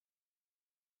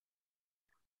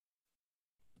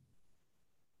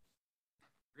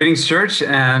Greetings, church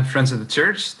and friends of the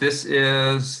church. This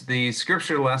is the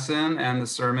scripture lesson and the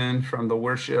sermon from the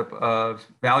worship of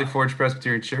Valley Forge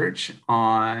Presbyterian Church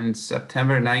on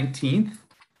September 19th,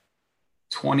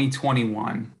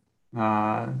 2021.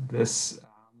 This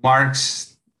marked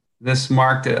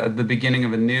the beginning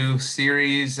of a new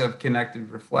series of connected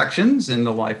reflections in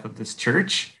the life of this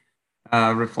church.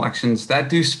 Reflections that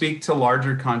do speak to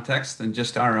larger context than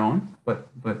just our own, but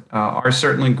are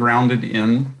certainly grounded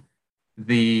in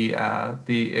the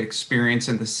experience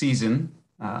and the season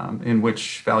in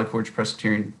which Valley Forge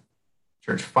Presbyterian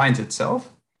Church finds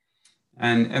itself,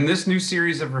 and this new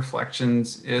series of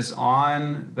reflections is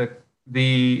on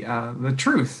the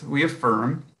truth. We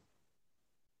affirm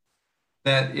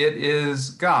that it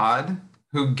is God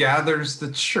who gathers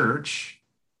the church,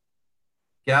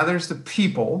 gathers the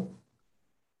people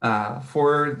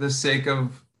for the sake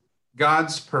of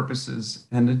God's purposes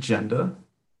and agenda.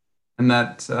 And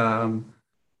that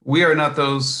we are not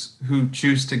those who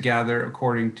choose to gather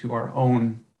according to our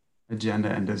own agenda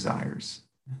and desires.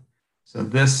 So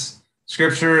this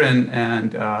scripture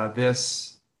and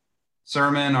this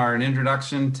sermon are an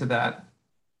introduction to that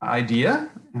idea,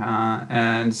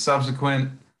 and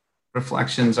subsequent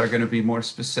reflections are going to be more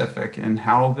specific in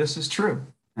how this is true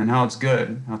and how it's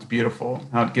good, how it's beautiful,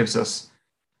 how it gives us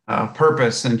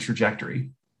purpose and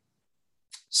trajectory.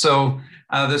 So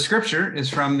the scripture is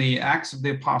from the Acts of the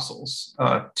Apostles,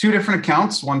 two different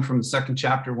accounts, one from the second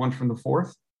chapter, one from the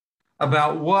fourth,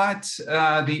 about what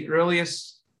the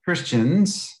earliest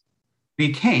Christians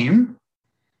became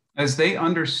as they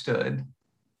understood,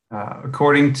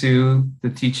 according to the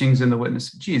teachings and the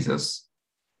witness of Jesus,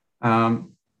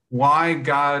 why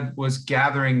God was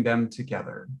gathering them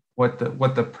together, what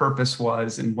the purpose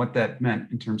was, and what that meant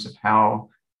in terms of how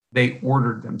they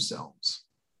ordered themselves.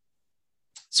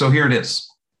 So here it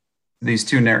is, these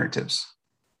two narratives.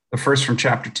 The first from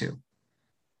chapter 2.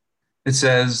 It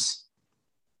says,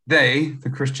 they, the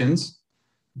Christians,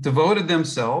 devoted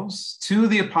themselves to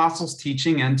the apostles'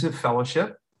 teaching and to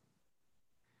fellowship,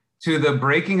 to the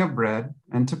breaking of bread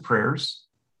and to prayers.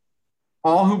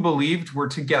 All who believed were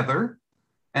together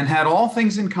and had all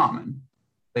things in common.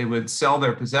 They would sell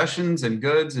their possessions and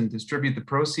goods and distribute the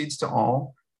proceeds to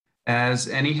all as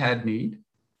any had need.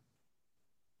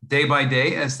 Day by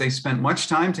day, as they spent much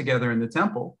time together in the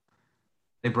temple,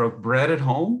 they broke bread at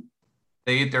home.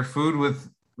 They ate their food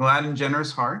with glad and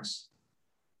generous hearts,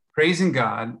 praising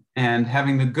God and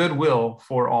having the goodwill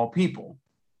for all people.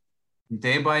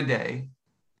 Day by day,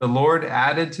 the Lord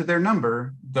added to their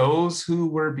number those who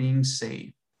were being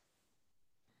saved.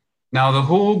 Now,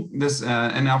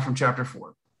 and now from chapter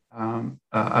 4,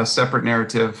 a separate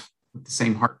narrative with the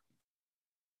same heart.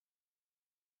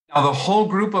 Now, the whole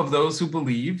group of those who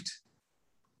believed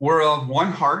were of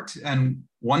one heart and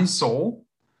one soul,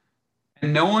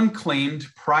 and no one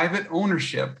claimed private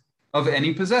ownership of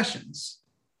any possessions,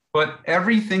 but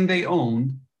everything they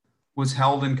owned was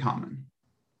held in common.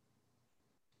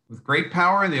 With great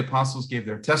power, the apostles gave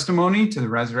their testimony to the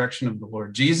resurrection of the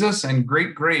Lord Jesus, and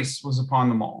great grace was upon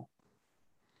them all.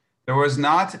 There was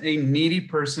not a needy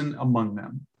person among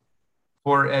them.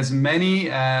 For as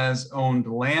many as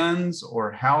owned lands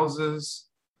or houses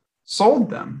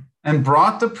sold them and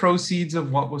brought the proceeds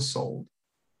of what was sold.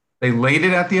 They laid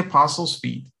it at the apostles'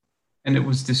 feet, and it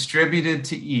was distributed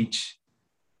to each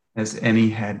as any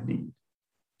had need.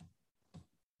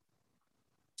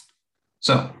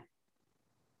 So,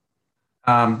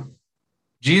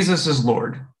 Jesus is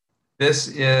Lord. This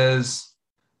is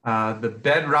the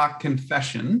bedrock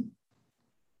confession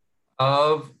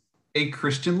of a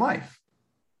Christian life.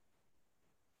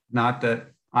 Not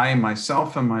that I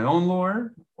myself am my own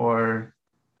Lord, or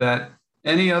that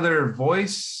any other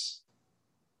voice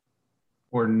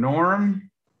or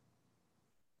norm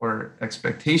or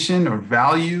expectation or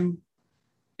value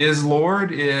is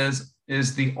Lord, is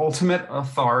the ultimate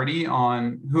authority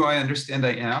on who I understand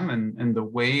I am and the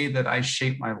way that I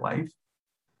shape my life.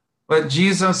 But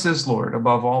Jesus is Lord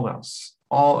above all else,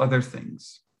 all other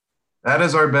things. That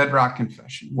is our bedrock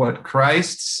confession. What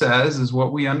Christ says is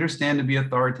what we understand to be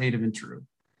authoritative and true.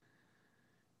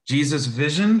 Jesus'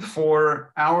 vision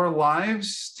for our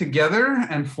lives together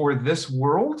and for this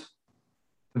world,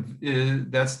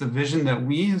 that's the vision that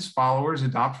we, his followers,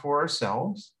 adopt for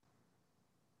ourselves.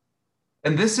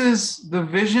 And this is the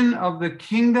vision of the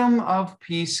kingdom of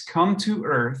peace come to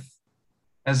earth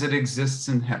as it exists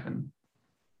in heaven.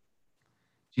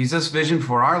 Jesus' vision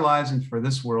for our lives and for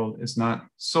this world is not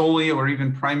solely or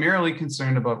even primarily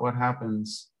concerned about what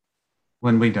happens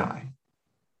when we die.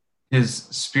 His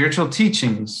spiritual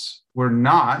teachings were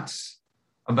not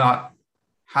about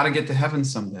how to get to heaven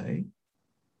someday,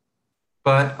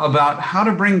 but about how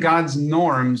to bring God's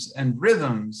norms and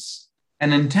rhythms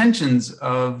and intentions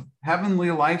of heavenly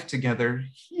life together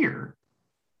here.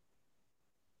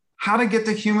 How to get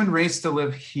the human race to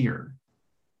live here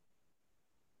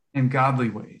in godly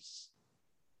ways,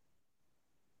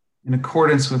 in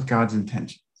accordance with God's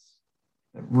intentions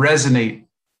that resonate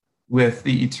with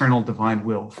the eternal divine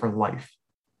will for life.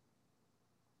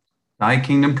 Thy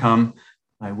kingdom come,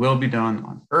 thy will be done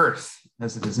on earth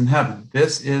as it is in heaven.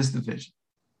 This is the vision.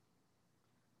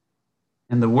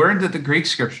 And the word that the Greek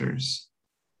scriptures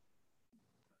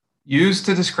use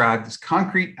to describe this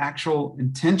concrete, actual,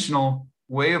 intentional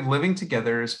way of living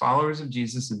together as followers of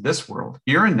Jesus in this world,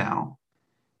 here and now,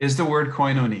 is the word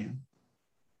koinonia.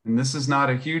 And this is not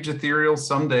a huge ethereal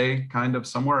someday kind of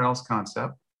somewhere else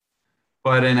concept,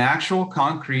 but an actual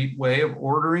concrete way of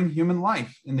ordering human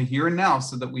life in the here and now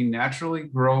so that we naturally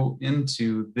grow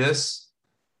into this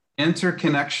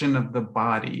interconnection of the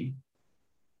body,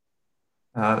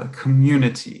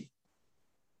 community,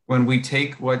 when we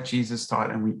take what Jesus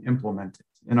taught and we implement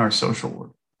it in our social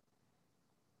order.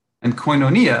 And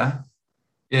koinonia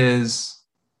is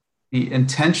the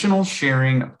intentional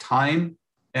sharing of time,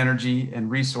 energy, and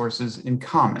resources in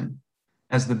common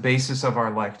as the basis of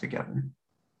our life together.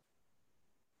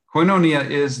 Koinonia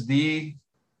is the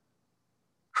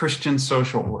Christian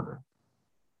social order.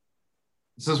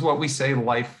 This is what we say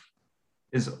life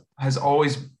has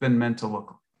always been meant to look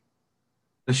like.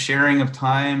 The sharing of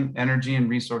time, energy, and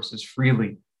resources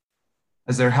freely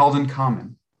as they're held in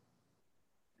common.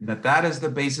 And that is the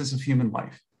basis of human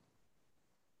life.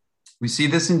 We see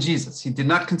this in Jesus. He did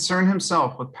not concern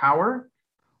himself with power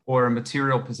or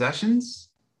material possessions.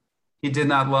 He did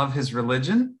not love his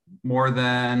religion more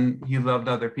than he loved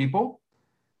other people.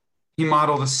 He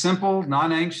modeled a simple,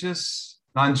 non-anxious,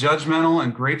 non-judgmental,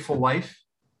 and grateful life.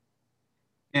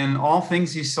 In all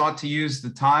things, he sought to use the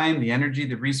time, the energy,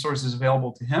 the resources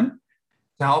available to him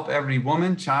to help every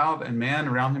woman, child, and man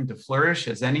around him to flourish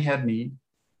as any had need.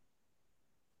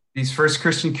 These first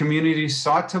Christian communities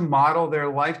sought to model their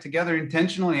life together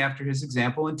intentionally after his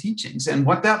example and teachings. And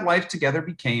what that life together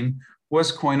became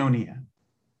was koinonia.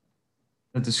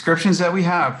 The descriptions that we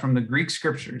have from the Greek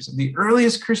scriptures of the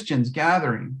earliest Christians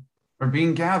gathering or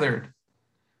being gathered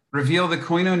reveal that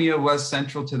koinonia was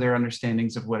central to their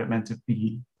understandings of what it meant to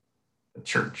be a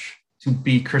church, to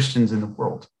be Christians in the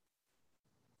world.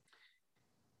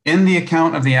 In the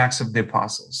account of the Acts of the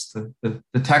Apostles,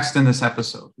 the text in this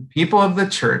episode, the people of the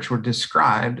church were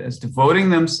described as devoting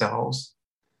themselves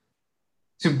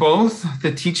to both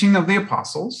the teaching of the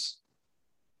apostles,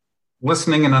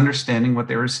 listening and understanding what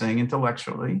they were saying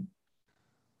intellectually,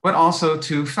 but also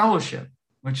to fellowship,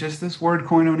 which is this word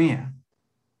koinonia,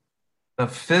 the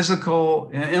physical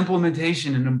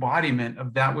implementation and embodiment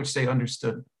of that which they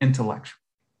understood intellectually.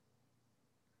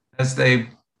 As they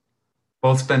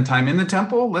both spend time in the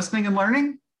temple, listening and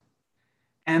learning,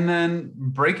 and then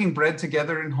breaking bread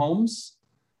together in homes,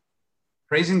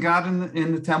 praising God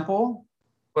in the temple,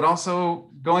 but also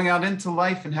going out into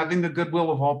life and having the goodwill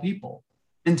of all people,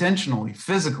 intentionally,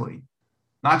 physically,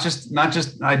 not just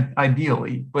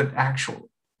ideally, but actually.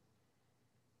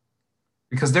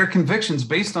 Because their convictions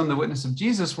based on the witness of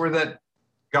Jesus were that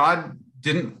God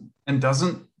didn't and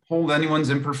doesn't hold anyone's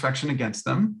imperfection against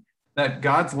them, that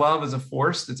God's love is a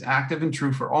force that's active and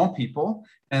true for all people,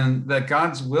 and that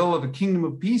God's will of a kingdom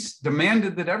of peace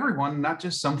demanded that everyone, not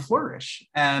just some, flourish,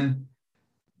 and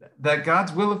that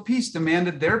God's will of peace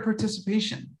demanded their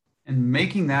participation in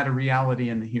making that a reality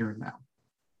in the here and now.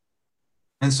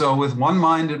 And so with one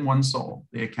mind and one soul,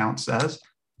 the account says,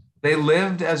 they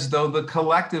lived as though the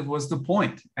collective was the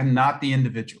point and not the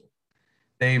individual.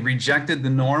 They rejected the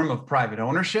norm of private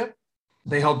ownership.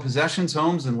 They held possessions,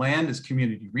 homes, and land as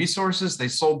community resources. They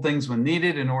sold things when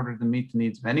needed in order to meet the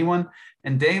needs of anyone.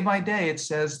 And day by day, it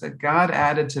says that God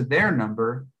added to their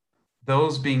number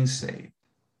those being saved.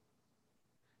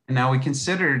 And now we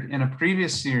considered in a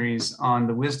previous series on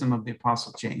the wisdom of the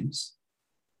Apostle James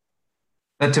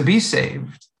that to be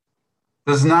saved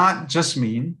does not just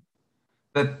mean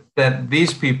that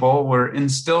these people were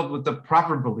instilled with the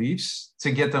proper beliefs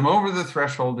to get them over the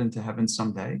threshold into heaven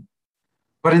someday.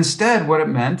 But instead, what it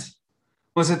meant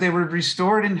was that they were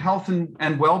restored in health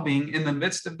and well-being in the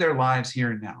midst of their lives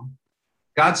here and now.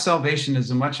 God's salvation is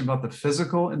as much about the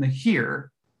physical and the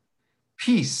here,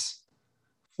 peace,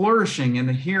 flourishing in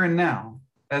the here and now,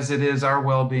 as it is our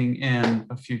well-being in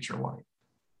a future life.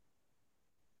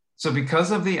 So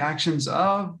because of the actions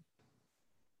of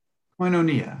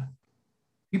koinonia,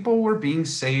 people were being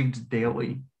saved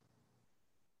daily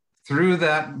through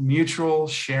that mutual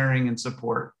sharing and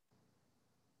support.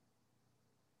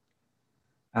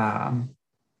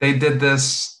 They did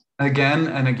this Again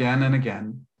and again and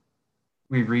again,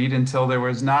 we read until there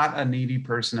was not a needy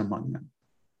person among them.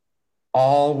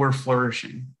 All were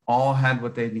flourishing. All had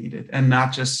what they needed, and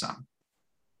not just some.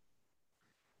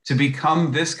 To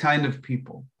become this kind of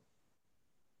people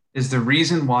is the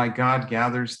reason why God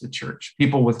gathers the church,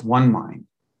 people with one mind,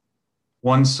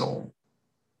 one soul,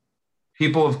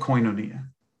 people of koinonia.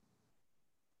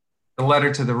 The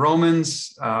letter to the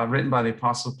Romans, written by the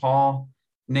Apostle Paul,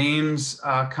 names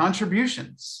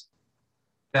contributions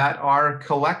that are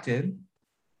collected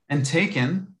and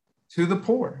taken to the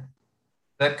poor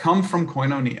that come from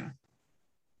koinonia.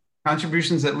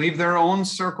 Contributions that leave their own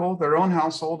circle, their own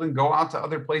household, and go out to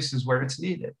other places where it's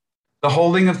needed. The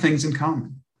holding of things in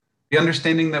common. The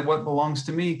understanding that what belongs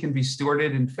to me can be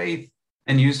stewarded in faith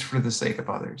and used for the sake of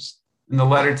others. In the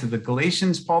letter to the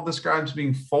Galatians, Paul describes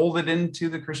being folded into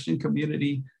the Christian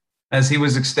community as he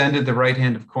was extended the right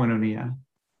hand of koinonia.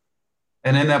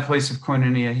 And in that place of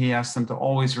koinonia, he asked them to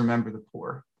always remember the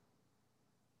poor.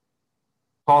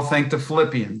 Paul thanked the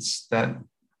Philippians that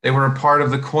they were a part of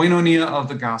the koinonia of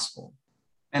the gospel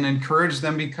and encouraged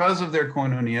them because of their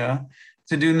koinonia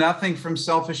to do nothing from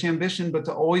selfish ambition, but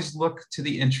to always look to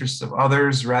the interests of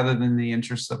others rather than the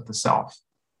interests of the self.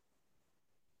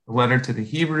 The letter to the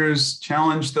Hebrews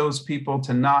challenged those people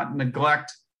to not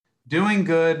neglect doing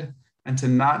good and to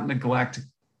not neglect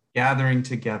gathering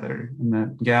together. And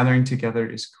that gathering together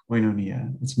is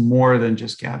koinonia. It's more than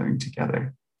just gathering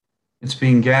together. It's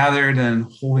being gathered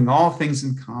and holding all things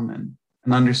in common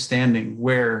and understanding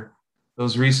where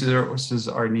those resources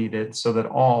are needed so that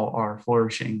all are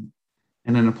flourishing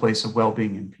and in a place of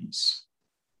well-being and peace.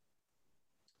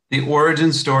 The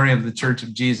origin story of the Church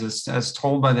of Jesus, as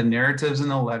told by the narratives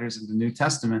and the letters of the New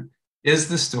Testament, is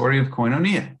the story of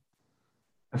koinonia,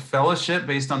 a fellowship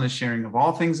based on the sharing of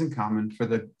all things in common for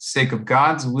the sake of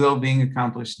God's will being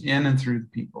accomplished in and through the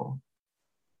people.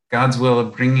 God's will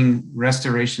of bringing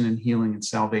restoration and healing and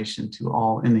salvation to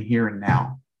all in the here and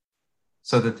now,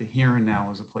 so that the here and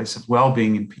now is a place of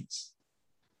well-being and peace.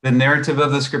 The narrative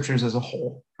of the scriptures as a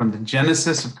whole, from the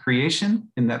genesis of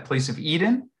creation in that place of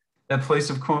Eden, that place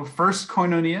of first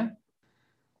koinonia,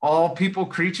 all people,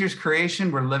 creatures,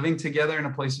 creation were living together in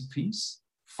a place of peace,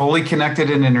 fully connected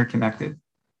and interconnected.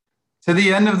 To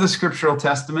the end of the scriptural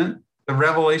testament, the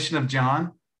revelation of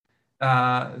John,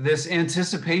 this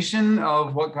anticipation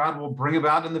of what God will bring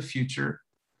about in the future,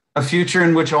 a future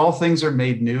in which all things are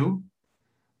made new.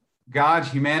 God,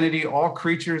 humanity, all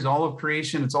creatures, all of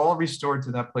creation, it's all restored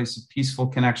to that place of peaceful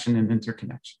connection and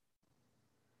interconnection.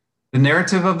 The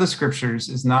narrative of the scriptures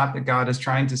is not that God is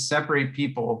trying to separate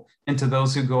people into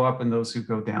those who go up and those who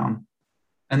go down,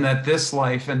 and that this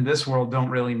life and this world don't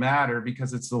really matter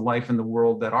because it's the life and the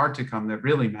world that are to come that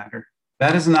really matter.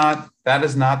 That is not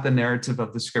the narrative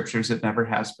of the scriptures. It never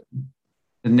has been.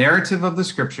 The narrative of the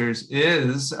scriptures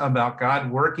is about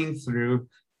God working through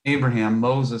Abraham,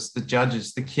 Moses, the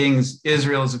judges, the kings,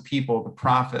 Israel as a people, the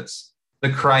prophets,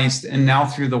 the Christ, and now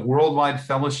through the worldwide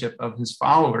fellowship of his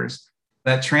followers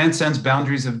that transcends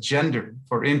boundaries of gender.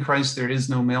 For in Christ there is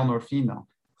no male nor female.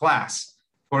 Class.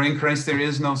 For in Christ there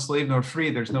is no slave nor free.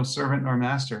 There's no servant nor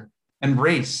master. And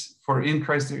race. For in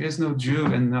Christ there is no Jew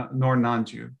nor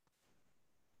non-Jew.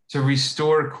 To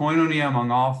restore koinonia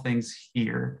among all things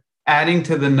here, adding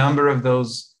to the number of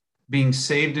those being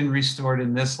saved and restored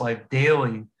in this life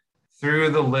daily through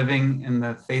the living and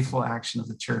the faithful action of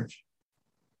the church.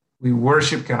 We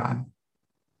worship God,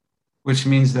 which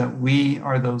means that we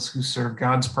are those who serve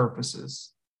God's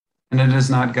purposes, and it is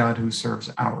not God who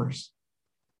serves ours.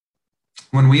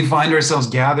 When we find ourselves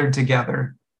gathered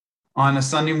together on a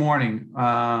Sunday morning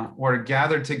or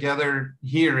gathered together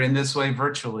here in this way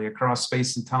virtually across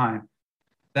space and time,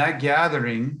 that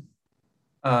gathering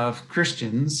of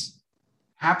Christians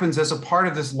happens as a part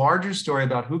of this larger story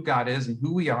about who God is and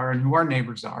who we are and who our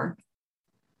neighbors are.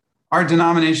 Our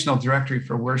denominational directory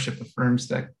for worship affirms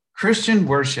that Christian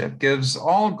worship gives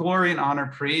all glory and honor,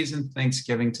 praise and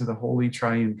thanksgiving to the holy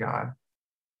triune God.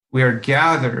 We are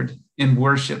gathered in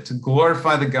worship to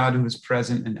glorify the God who is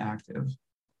present and active.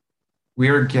 We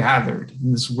are gathered,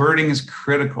 and this wording is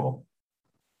critical.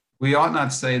 We ought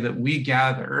not say that we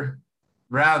gather,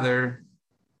 rather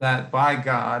that by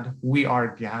God we are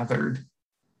gathered.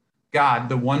 God,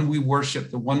 the one we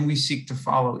worship, the one we seek to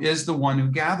follow, is the one who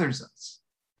gathers us.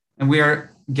 And we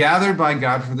are gathered by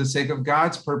God for the sake of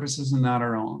God's purposes and not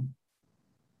our own.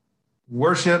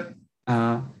 Worship,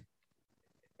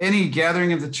 any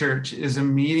gathering of the church is a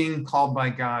meeting called by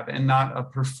God and not a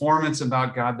performance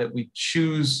about God that we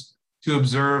choose to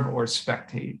observe or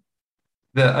spectate.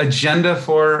 The agenda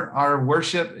for our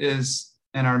worship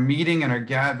and our meeting and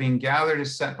our being gathered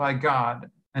is set by God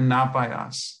and not by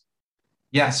us.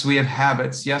 Yes, we have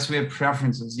habits. Yes, we have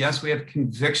preferences. Yes, we have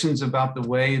convictions about the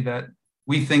way that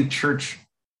we think church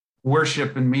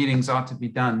worship and meetings ought to be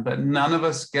done, but none of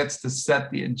us gets to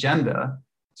set the agenda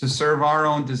to serve our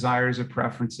own desires or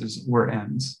preferences or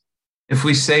ends. If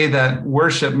we say that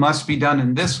worship must be done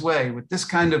in this way, with this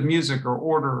kind of music or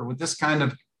order, with this kind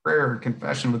of prayer or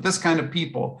confession, with this kind of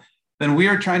people, then we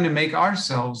are trying to make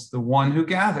ourselves the one who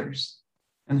gathers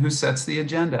and who sets the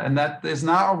agenda. And that is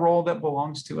not a role that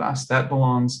belongs to us. That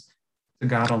belongs to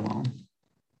God alone.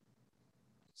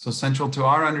 So central to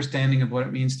our understanding of what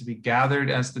it means to be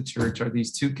gathered as the church are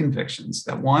these two convictions.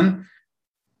 That one,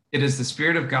 it is the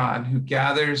Spirit of God who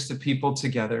gathers the people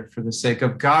together for the sake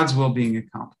of God's will being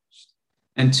accomplished.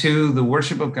 And two, the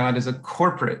worship of God is a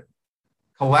corporate,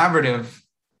 collaborative,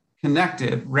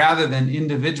 connected, rather than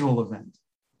individual event,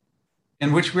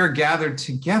 in which we're gathered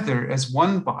together as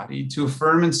one body to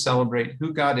affirm and celebrate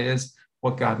who God is,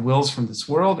 what God wills from this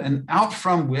world, and out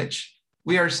from which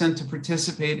we are sent to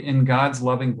participate in God's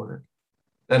loving work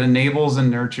that enables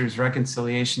and nurtures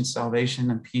reconciliation,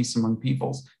 salvation, and peace among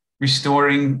peoples,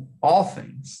 restoring all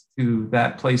things to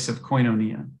that place of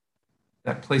koinonia,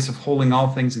 that place of holding all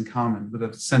things in common with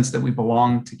a sense that we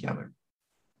belong together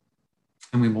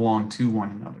and we belong to one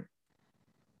another.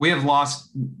 We have lost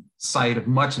sight of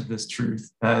much of this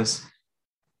truth as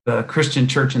the Christian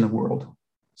church in the world.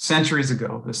 Centuries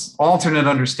ago, this alternate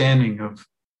understanding of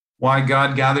why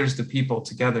God gathers the people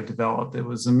together developed. It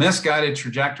was a misguided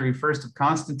trajectory, first of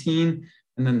Constantine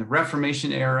and then the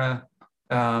Reformation era.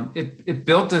 It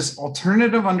built this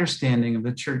alternative understanding of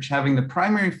the church having the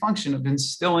primary function of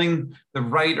instilling the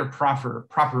right or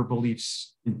proper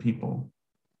beliefs in people.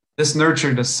 This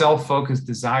nurtured a self-focused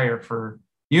desire for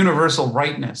universal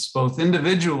rightness, both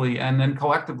individually and then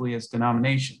collectively as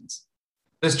denominations.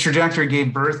 This trajectory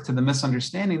gave birth to the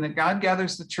misunderstanding that God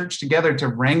gathers the church together to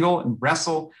wrangle and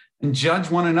wrestle and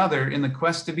judge one another in the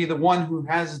quest to be the one who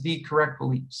has the correct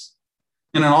beliefs.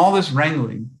 And in all this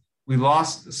wrangling, we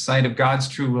lost the sight of God's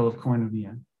true will of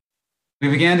koinonia. We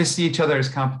began to see each other as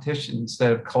competition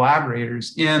instead of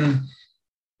collaborators in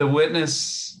the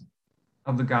witness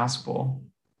of the gospel.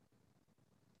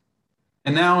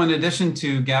 And now, in addition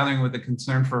to gathering with a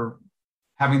concern for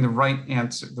having the right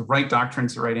answer, the right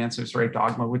doctrines, the right answers, the right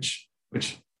dogma, which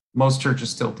most churches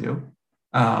still do,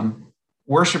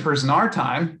 worshipers in our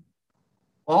time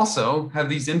also have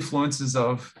these influences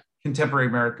of contemporary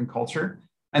American culture.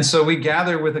 And so we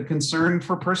gather with a concern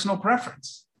for personal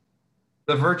preference.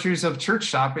 The virtues of church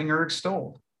shopping are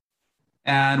extolled.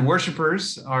 And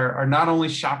worshipers are not only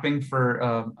shopping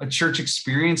for a church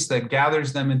experience that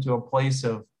gathers them into a place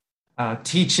of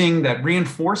teaching that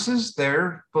reinforces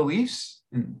their beliefs,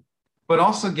 but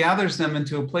also gathers them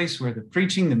into a place where the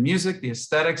preaching, the music, the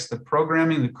aesthetics, the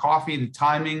programming, the coffee, the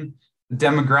timing, the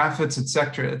demographics,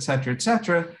 et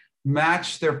cetera,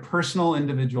 match their personal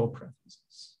individual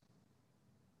preferences.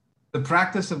 The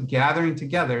practice of gathering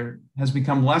together has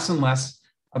become less and less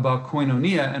about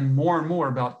koinonia and more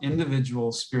about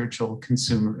individual spiritual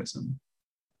consumerism.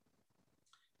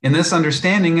 In this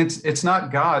understanding, it's not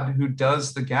God who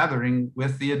does the gathering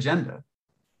with the agenda.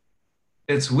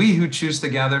 It's we who choose to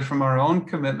gather from our own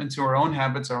commitment to our own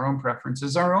habits, our own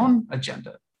preferences, our own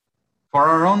agenda for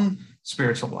our own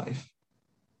spiritual life.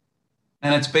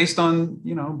 And it's based on,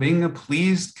 being a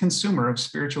pleased consumer of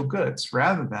spiritual goods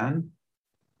rather than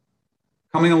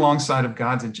coming alongside of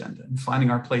God's agenda and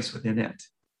finding our place within it.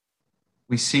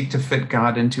 We seek to fit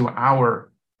God into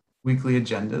our weekly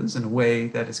agendas in a way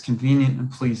that is convenient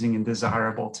and pleasing and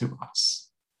desirable to us.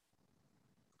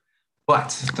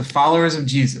 But the followers of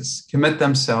Jesus commit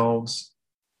themselves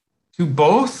to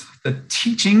both the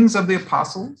teachings of the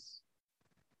apostles.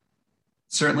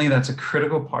 Certainly, that's a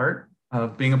critical part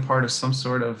of being a part of some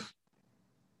sort of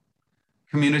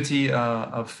community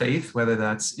of faith, whether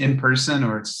that's in person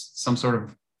or it's some sort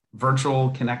of virtual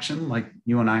connection like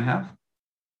you and I have.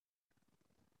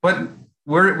 But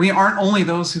we aren't only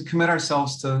those who commit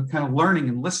ourselves to kind of learning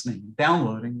and listening,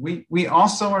 downloading. We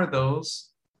also are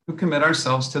those who commit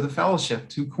ourselves to the fellowship,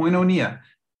 to koinonia,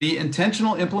 the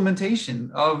intentional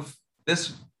implementation of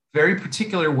this very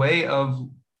particular way of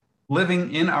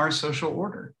living in our social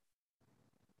order.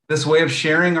 This way of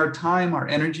sharing our time, our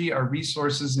energy, our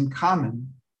resources in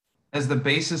common as the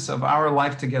basis of our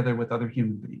life together with other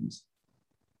human beings.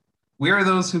 We are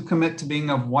those who commit to being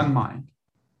of one mind.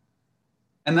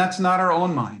 And that's not our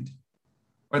own mind,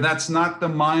 or that's not the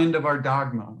mind of our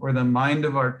dogma or the mind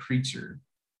of our preacher,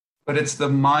 but it's the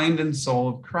mind and soul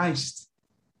of Christ.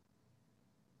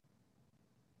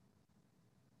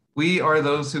 We are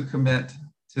those who commit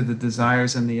to the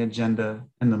desires and the agenda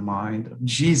and the mind of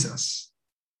Jesus.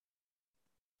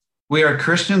 We are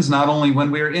Christians not only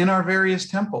when we are in our various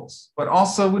temples, but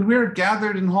also when we are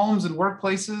gathered in homes and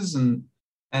workplaces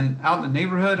and out in the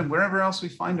neighborhood and wherever else we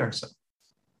find ourselves.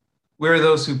 We are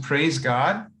those who praise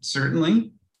God,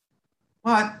 certainly,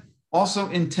 but also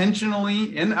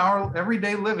intentionally in our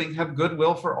everyday living have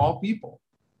goodwill for all people.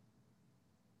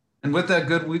 And with that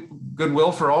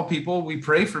goodwill for all people, we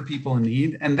pray for people in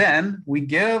need, and then we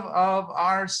give of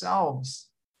ourselves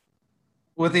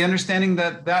with the understanding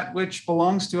that that which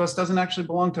belongs to us doesn't actually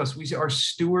belong to us. We are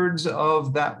stewards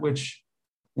of that which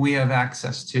we have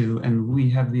access to, and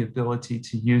we have the ability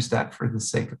to use that for the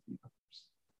sake of the others.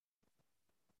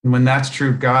 And when that's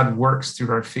true, God works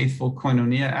through our faithful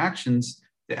koinonia actions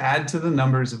to add to the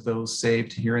numbers of those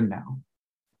saved here and now,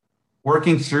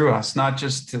 working through us, not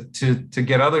just to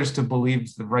get others to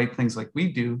believe the right things like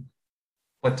we do,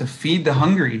 but to feed the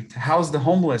hungry, to house the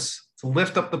homeless, to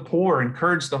lift up the poor,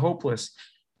 encourage the hopeless,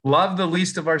 love the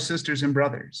least of our sisters and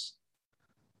brothers,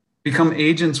 become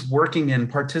agents working in,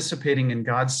 participating in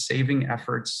God's saving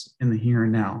efforts in the here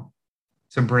and now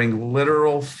to bring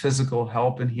literal physical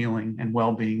help and healing and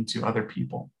well-being to other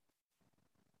people.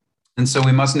 And so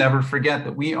we must never forget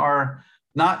that we are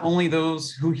not only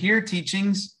those who hear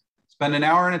teachings, spend an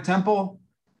hour in a temple,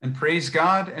 and praise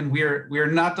God, and we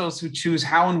are not those who choose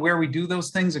how and where we do those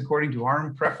things according to our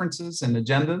own preferences and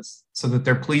agendas so that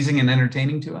they're pleasing and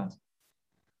entertaining to us.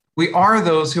 We are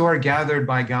those who are gathered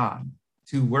by God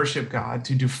to worship God,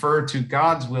 to defer to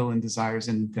God's will and desires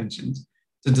and intentions,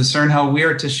 to discern how we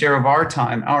are to share of our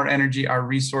time, our energy, our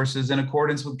resources in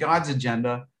accordance with God's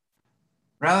agenda,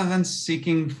 rather than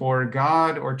seeking for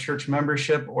God or church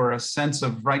membership or a sense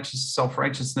of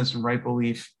self-righteousness and right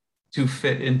belief to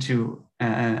fit into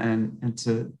and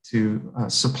to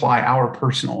supply our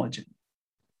personal agenda.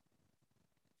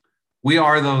 We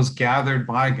are those gathered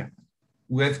by God,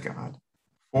 with God,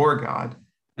 for God.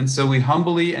 And so we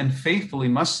humbly and faithfully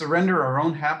must surrender our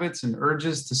own habits and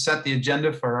urges to set the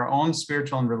agenda for our own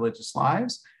spiritual and religious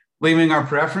lives, leaving our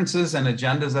preferences and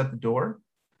agendas at the door,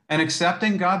 and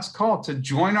accepting God's call to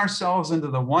join ourselves into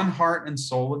the one heart and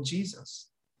soul of Jesus,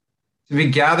 to be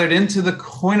gathered into the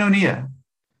koinonia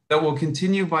that will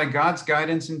continue by God's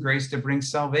guidance and grace to bring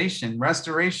salvation,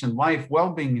 restoration, life,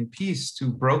 well-being, and peace to a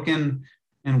broken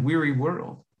and weary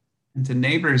world and to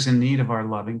neighbors in need of our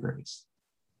loving grace.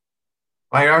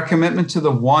 By our commitment to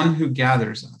the one who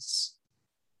gathers us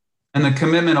and the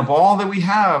commitment of all that we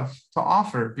have to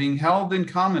offer, being held in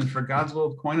common for God's will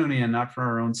of koinonia and not for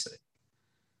our own sake.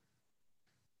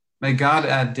 May God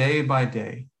add day by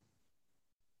day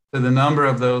to the number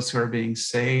of those who are being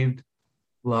saved,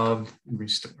 loved, and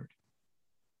restored.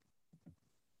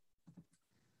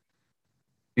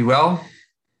 Be well,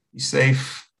 be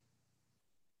safe,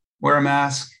 wear a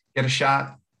mask, get a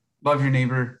shot, love your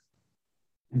neighbor,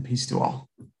 and peace to all.